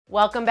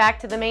Welcome back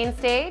to the main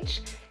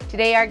stage.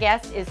 Today our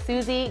guest is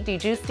Susie De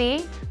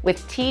Giusti with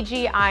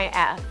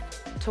TGIF,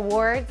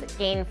 Towards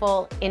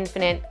Gainful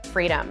Infinite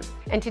Freedom.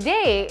 And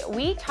today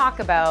we talk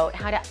about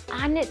how to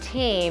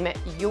untame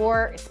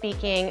your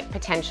speaking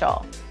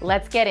potential.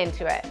 Let's get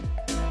into it.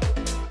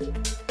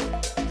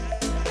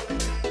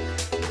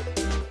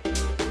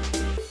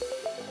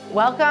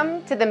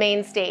 Welcome to the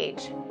main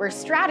stage, where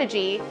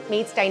strategy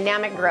meets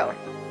dynamic growth.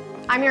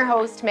 I'm your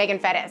host, Meagan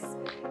Fettes.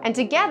 And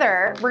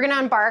together, we're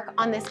gonna embark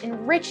on this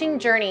enriching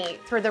journey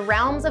through the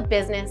realms of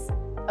business,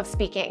 of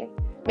speaking,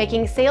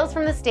 making sales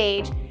from the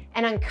stage,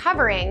 and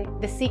uncovering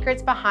the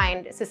secrets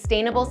behind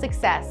sustainable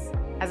success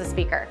as a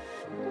speaker.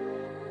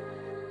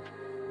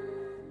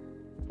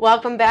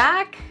 Welcome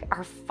back,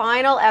 our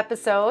final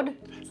episode.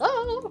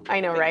 Oh,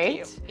 I know, right?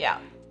 You. Yeah.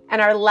 And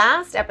our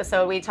last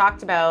episode, we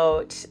talked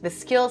about the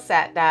skill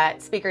set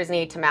that speakers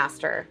need to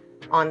master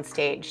on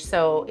stage.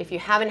 So if you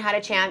haven't had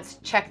a chance,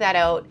 check that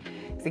out.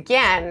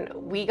 Again,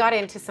 we got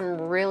into some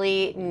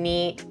really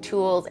neat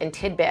tools and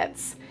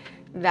tidbits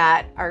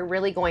that are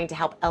really going to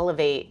help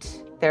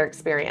elevate their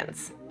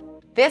experience.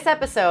 This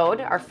episode,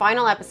 our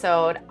final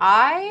episode,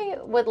 I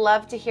would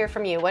love to hear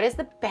from you. What is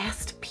the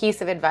best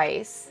piece of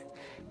advice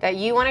that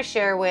you want to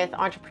share with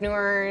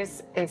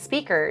entrepreneurs and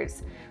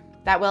speakers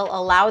that will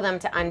allow them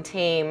to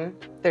untame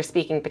their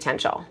speaking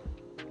potential?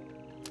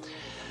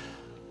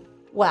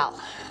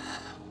 Well,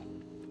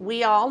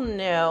 we all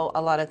know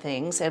a lot of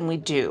things and we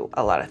do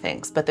a lot of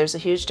things, but there's a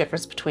huge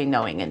difference between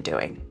knowing and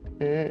doing,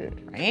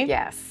 right?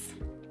 Yes.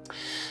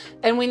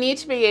 And we need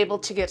to be able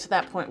to get to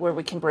that point where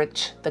we can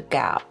bridge the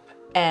gap.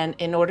 And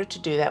in order to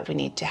do that, we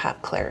need to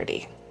have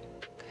clarity.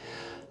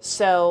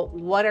 So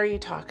what are you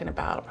talking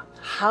about?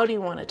 How do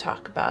you want to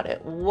talk about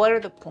it? What are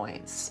the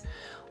points?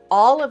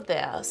 All of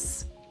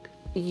this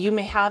you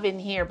may have in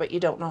here, but you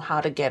don't know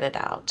how to get it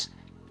out.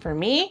 For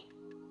me,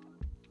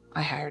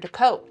 I hired a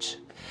coach.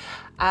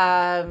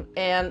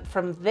 And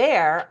from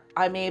there,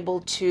 I'm able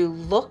to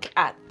look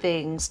at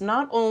things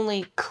not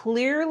only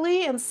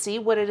clearly and see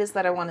what it is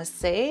that I want to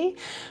say,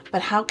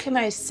 but how can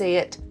I say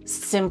it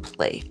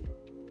simply?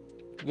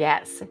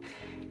 Yes.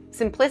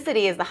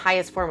 Simplicity is the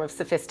highest form of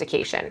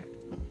sophistication.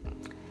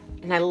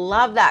 And I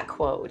love that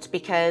quote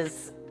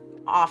because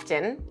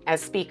often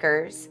as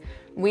speakers,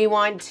 we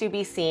want to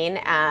be seen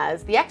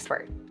as the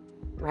expert,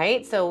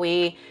 right? So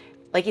we,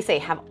 like you say,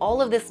 have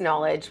all of this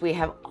knowledge. We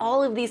have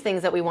all of these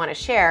things that we want to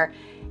share.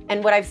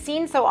 And what I've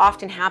seen so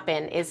often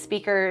happen is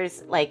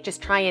speakers like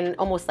just try and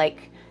almost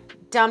like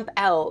dump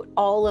out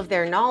all of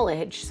their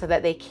knowledge so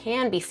that they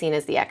can be seen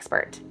as the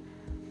expert.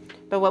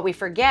 But what we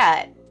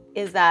forget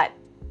is that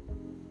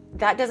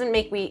that doesn't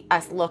make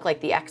us look like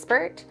the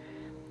expert.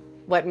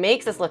 What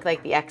makes us look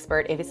like the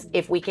expert is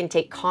if we can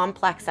take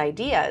complex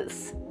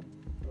ideas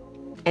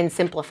and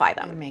simplify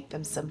them. And make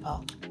them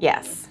simple.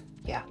 Yes.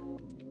 Yeah.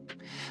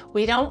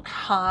 We don't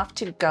have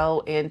to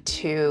go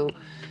into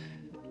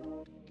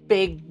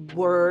big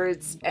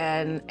words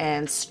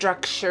and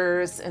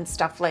structures and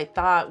stuff like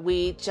that.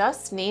 We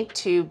just need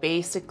to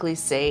basically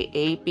say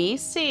A, B,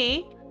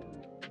 C.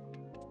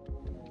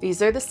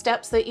 These are the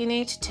steps that you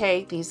need to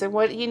take. These are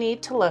what you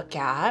need to look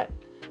at,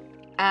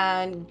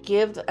 and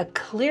give a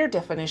clear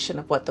definition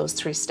of what those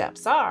 3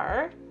 steps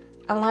are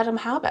and let them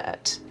have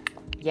it.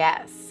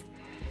 Yes.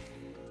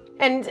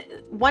 And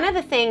one of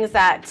the things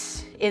that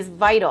is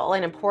vital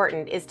and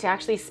important is to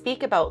actually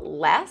speak about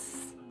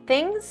less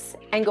things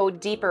and go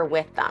deeper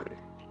with them.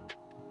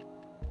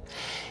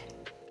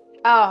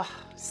 Oh,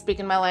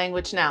 speaking my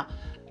language now.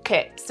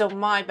 Okay, so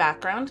my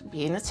background,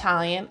 being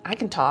Italian, I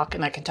can talk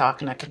and I can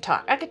talk and I can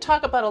talk. I could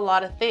talk about a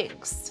lot of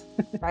things,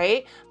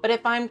 right? But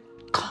if I'm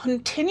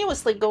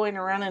continuously going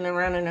around and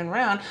around and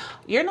around,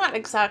 you're not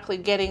exactly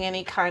getting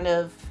any kind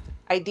of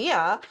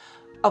idea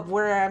of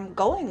where I'm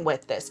going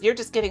with this. You're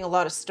just getting a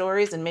lot of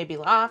stories and maybe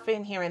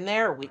laughing here and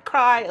there, or we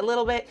cry a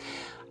little bit.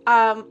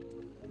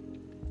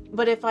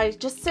 But if I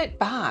just sit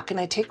back and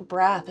I take a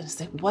breath and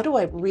say, what do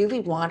I really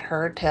want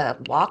her to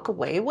walk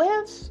away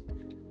with?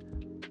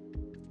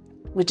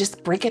 We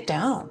just break it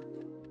down.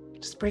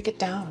 Just break it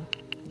down.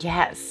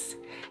 Yes.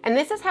 And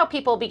this is how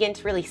people begin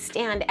to really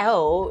stand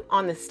out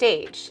on the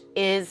stage,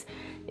 is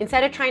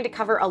instead of trying to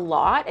cover a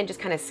lot and just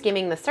kind of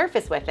skimming the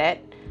surface with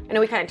it. I know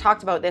we kind of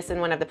talked about this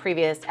in one of the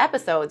previous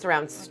episodes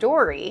around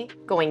story,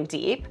 going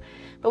deep,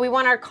 but we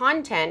want our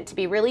content to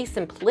be really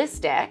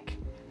simplistic,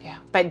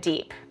 but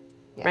deep,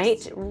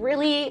 right?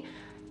 Really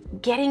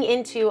getting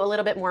into a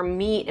little bit more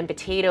meat and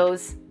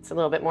potatoes. It's a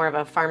little bit more of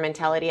a farm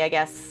mentality, I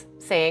guess,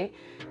 saying,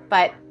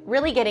 but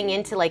really getting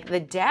into like the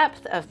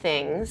depth of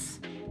things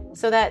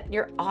so that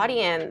your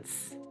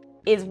audience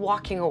is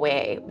walking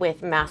away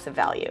with massive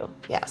value.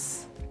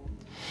 Yes.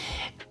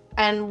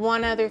 And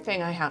one other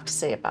thing I have to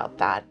say about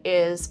that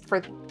is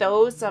for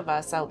those of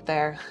us out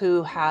there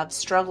who have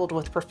struggled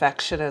with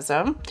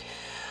perfectionism,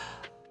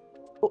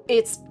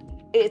 it's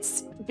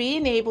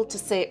being able to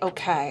say,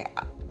 okay,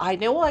 I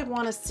know I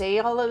want to say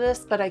all of this,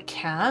 but I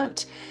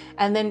can't.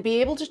 And then be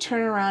able to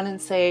turn around and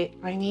say,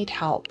 I need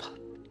help.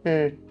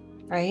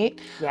 Right?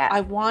 Yeah.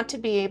 I want to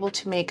be able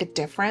to make a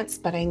difference,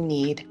 but I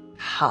need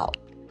help.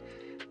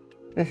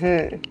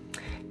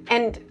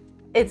 And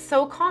it's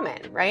so common,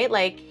 right?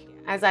 Like,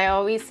 as I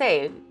always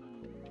say,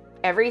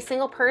 every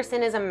single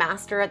person is a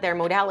master at their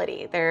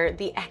modality. They're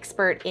the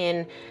expert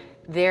in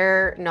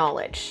their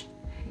knowledge.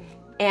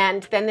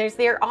 And then there's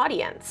their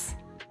audience,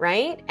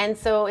 right? And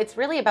so it's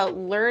really about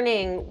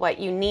learning what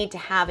you need to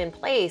have in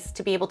place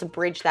to be able to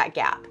bridge that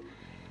gap,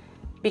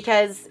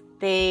 because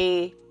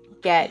they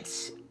get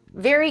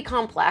very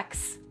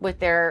complex with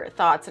their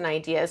thoughts and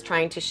ideas,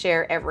 trying to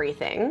share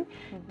everything,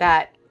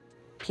 that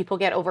people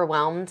get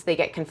overwhelmed, they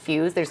get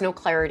confused, there's no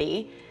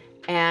clarity,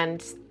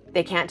 and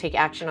they can't take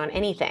action on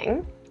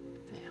anything.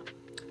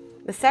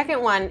 The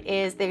second one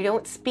is they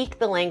don't speak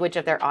the language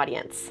of their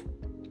audience,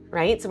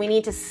 right? So we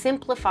need to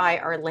simplify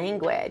our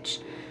language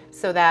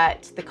so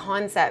that the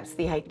concepts,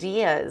 the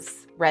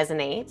ideas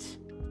resonate.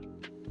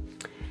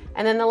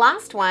 And then the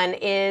last one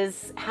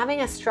is having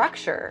a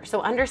structure.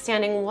 So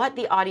understanding what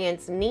the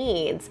audience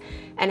needs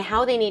and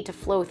how they need to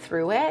flow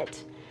through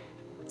it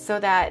so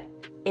that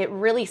it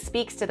really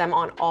speaks to them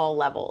on all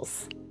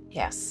levels.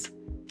 Yes.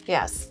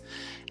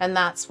 And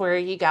that's where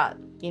you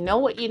know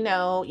what you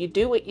know, you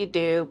do what you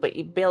do, but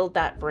you build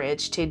that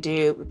bridge to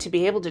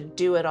be able to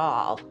do it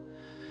all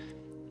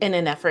in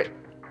an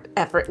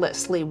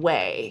effortlessly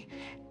way.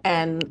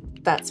 And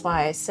that's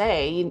why I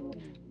say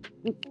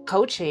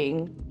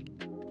coaching,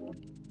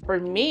 for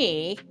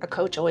me, a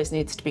coach always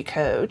needs to be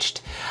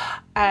coached.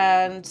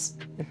 And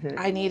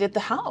I needed the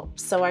help,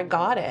 so I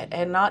got it.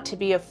 And not to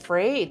be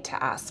afraid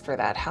to ask for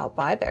that help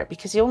either,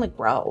 because you only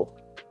grow.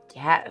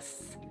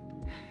 Yes,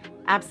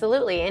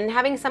 absolutely. And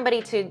having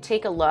somebody to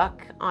take a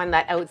look on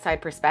that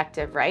outside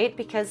perspective, right?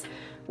 Because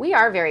we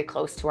are very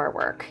close to our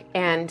work.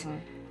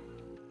 And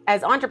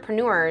as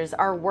entrepreneurs,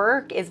 our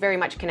work is very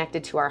much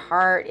connected to our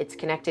heart. It's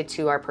connected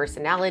to our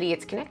personality.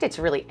 It's connected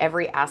to really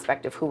every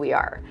aspect of who we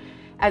are.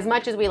 As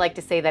much as we like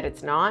to say that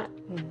it's not,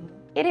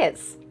 it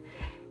is.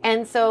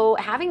 And so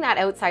having that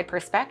outside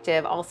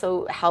perspective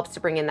also helps to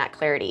bring in that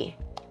clarity.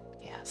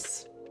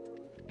 Yes.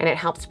 And it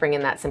helps to bring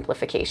in that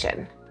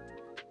simplification.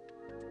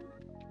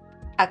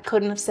 I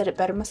couldn't have said it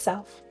better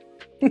myself.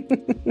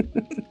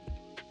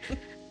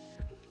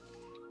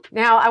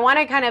 Now, I want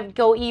to kind of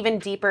go even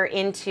deeper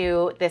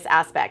into this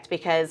aspect,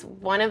 because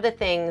one of the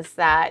things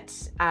that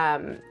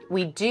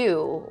we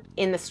do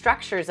in the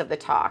structures of the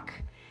talk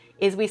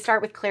is we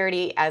start with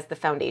clarity as the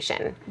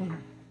foundation.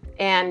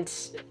 And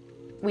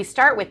we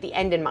start with the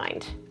end in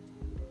mind,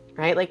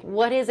 right? Like,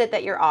 what is it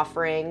that you're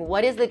offering?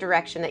 What is the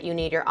direction that you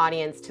need your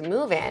audience to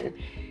move in?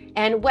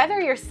 And whether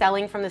you're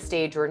selling from the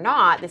stage or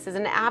not, this is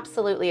an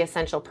absolutely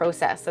essential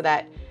process so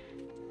that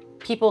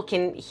people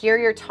can hear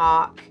your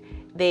talk,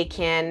 they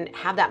can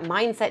have that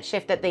mindset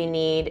shift that they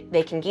need,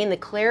 they can gain the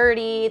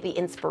clarity, the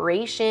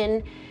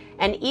inspiration,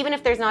 and even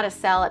if there's not a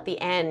sell at the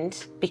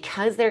end,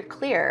 because they're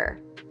clear,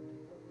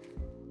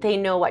 they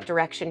know what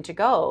direction to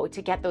go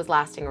to get those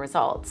lasting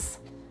results.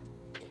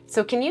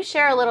 So can you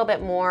share a little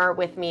bit more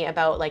with me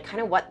about like kind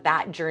of what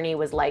that journey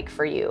was like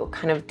for you,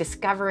 kind of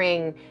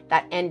discovering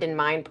that end in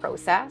mind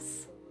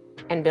process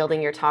and building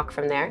your talk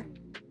from there?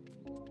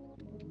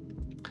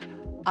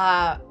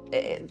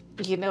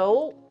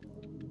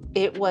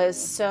 It was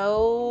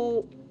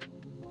so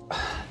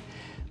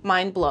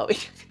mind-blowing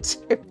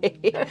to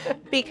me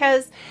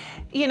because,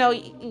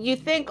 you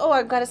think, oh,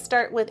 I've got to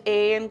start with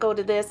A and go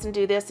to this and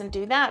do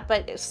that.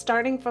 But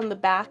starting from the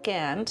back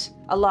end,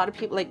 a lot of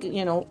people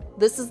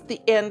this is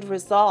the end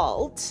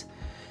result.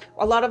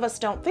 A lot of us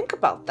don't think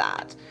about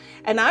that.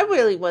 And I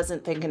really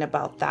wasn't thinking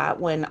about that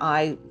when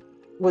I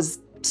was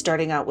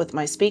starting out with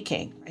my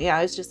speaking. Yeah,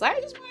 I just want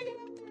to get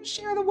out there and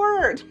share the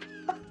word.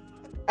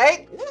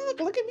 Right?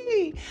 Look at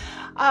me.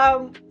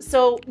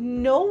 So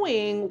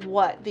knowing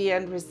what the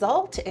end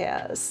result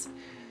is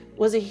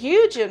was a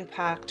huge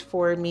impact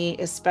for me,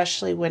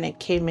 especially when it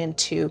came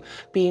into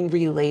being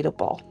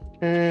relatable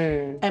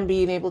and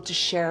being able to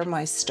share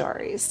my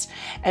stories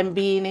and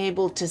being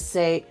able to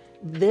say,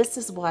 this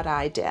is what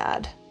I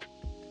did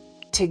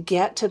to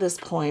get to this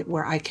point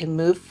where I can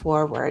move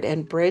forward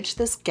and bridge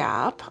this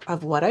gap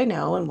of what I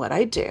know and what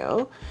I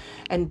do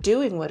and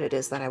doing what it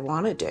is that I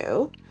want to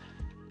do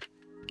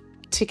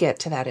to get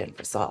to that end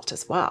result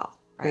as well,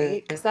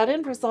 right? Because that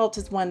end result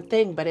is one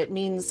thing, but it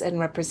means and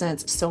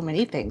represents so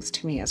many things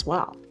to me as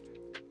well.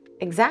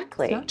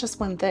 Exactly. It's not just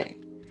one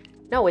thing.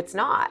 No, it's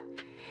not.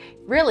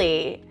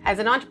 Really, as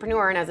an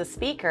entrepreneur and as a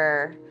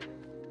speaker,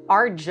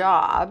 our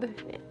job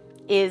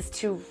is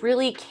to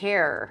really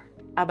care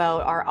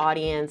about our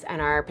audience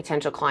and our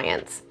potential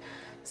clients.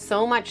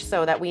 So much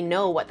so that we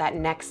know what that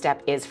next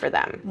step is for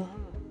them,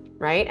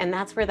 right? And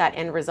that's where that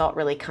end result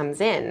really comes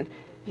in.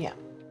 Yeah.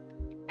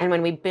 And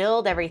when we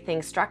build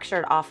everything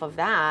structured off of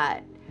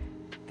that,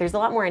 there's a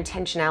lot more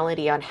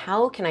intentionality on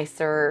how can I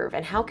serve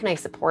and how can I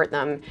support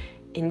them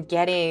in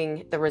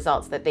getting the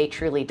results that they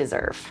truly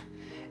deserve.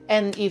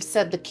 And you've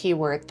said the key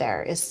word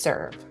there is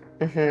serve,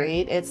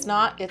 right? It's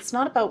not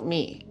about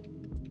me.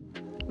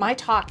 My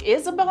talk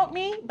is about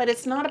me, but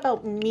it's not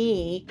about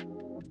me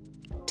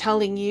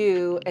telling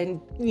you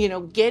and,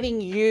 getting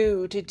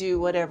you to do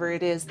whatever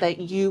it is that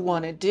you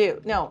want to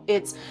do. No,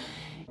 it's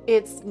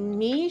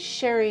me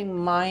sharing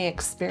my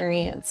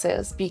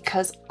experiences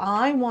because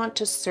I want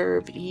to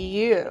serve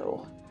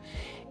you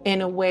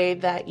in a way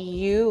that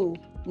you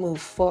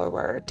move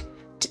forward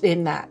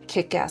in that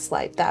kick-ass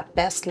life, that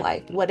best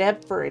life,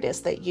 whatever it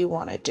is that you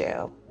want to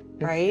do,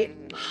 right?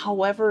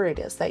 However it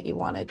is that you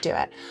want to do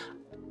it.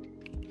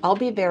 I'll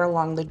be there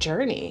along the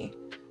journey.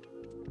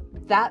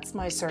 That's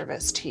my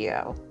service to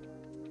you,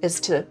 is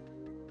to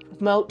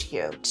promote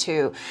you,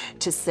 to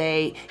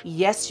say,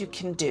 yes, you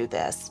can do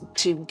this,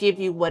 to give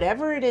you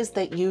whatever it is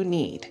that you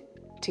need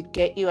to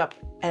get you up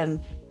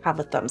and have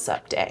a thumbs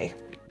up day.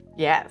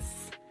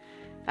 Yes.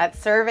 That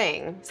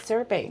serving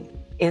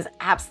is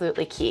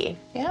absolutely key.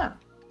 Yeah.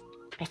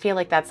 I feel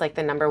like that's like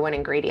the number one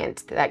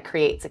ingredient that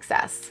creates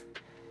success.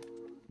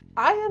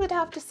 I would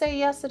have to say,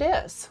 yes, it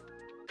is.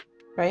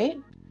 Right?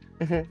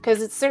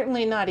 Because it's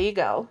certainly not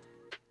ego.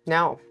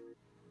 No.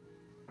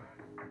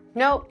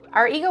 Nope.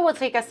 Our ego will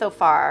take us so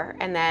far,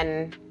 and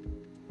then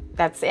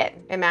that's it.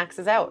 It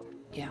maxes out.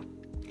 Yeah.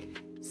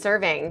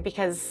 Serving,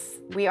 because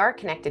we are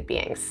connected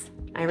beings.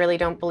 I really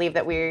don't believe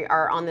that we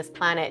are on this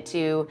planet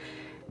to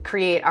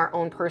create our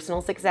own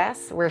personal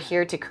success. We're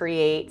here to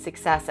create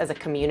success as a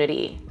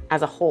community,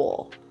 as a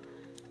whole.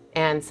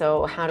 And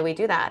so how do we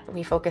do that?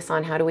 We focus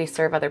on how do we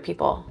serve other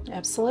people.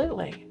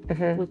 Absolutely.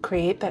 We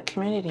create that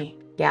community.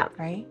 Yeah.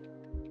 Right?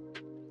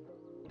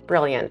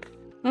 Brilliant.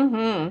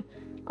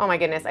 Oh my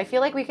goodness. I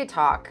feel like we could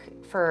talk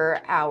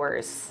for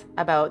hours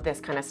about this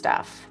kind of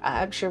stuff.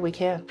 I'm sure we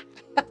can.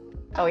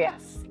 Oh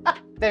yes.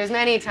 There's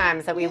many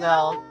times that we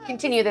will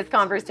continue this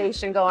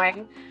conversation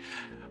going.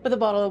 With a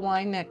bottle of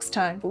wine next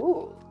time.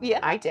 Ooh, yeah,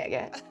 I dig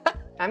it.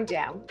 I'm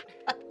down.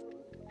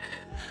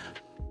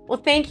 Well,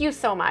 thank you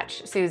so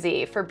much,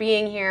 Susie, for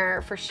being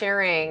here, for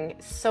sharing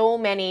so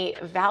many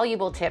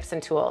valuable tips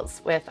and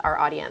tools with our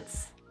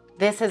audience.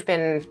 This has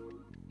been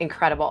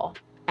incredible.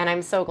 And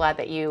I'm so glad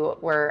that you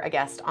were a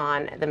guest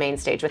on the main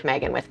stage with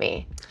Meagan with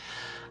me.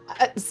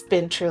 It's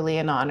been truly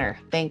an honor.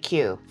 Thank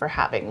you for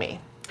having me.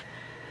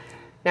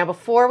 Now,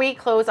 before we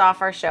close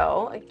off our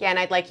show, again,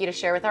 I'd like you to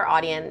share with our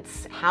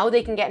audience how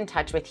they can get in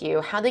touch with you,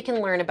 how they can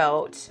learn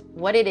about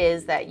what it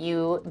is that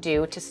you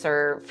do to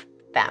serve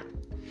them.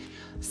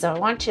 So I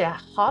want you to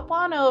hop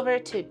on over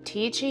to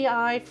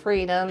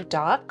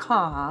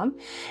tgifreedom.com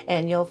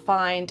and you'll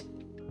find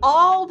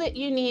all that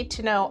you need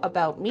to know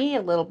about me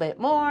a little bit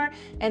more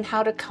and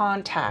how to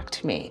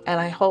contact me. And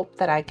I hope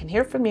that I can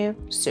hear from you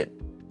soon.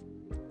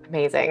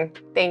 Amazing.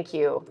 Thank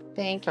you.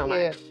 Thank so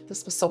you. much.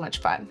 This was so much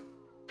fun.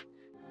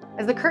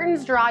 As the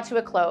curtains draw to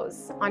a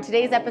close on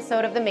today's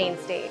episode of The Main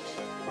Stage,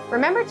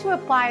 remember to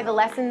apply the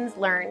lessons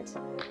learned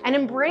and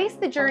embrace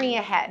the journey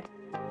ahead.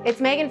 It's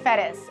Meagan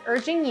Fettes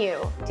urging you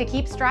to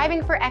keep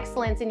striving for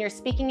excellence in your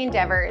speaking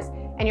endeavors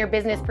and your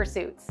business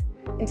pursuits.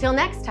 Until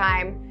next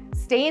time,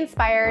 stay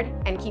inspired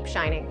and keep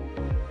shining.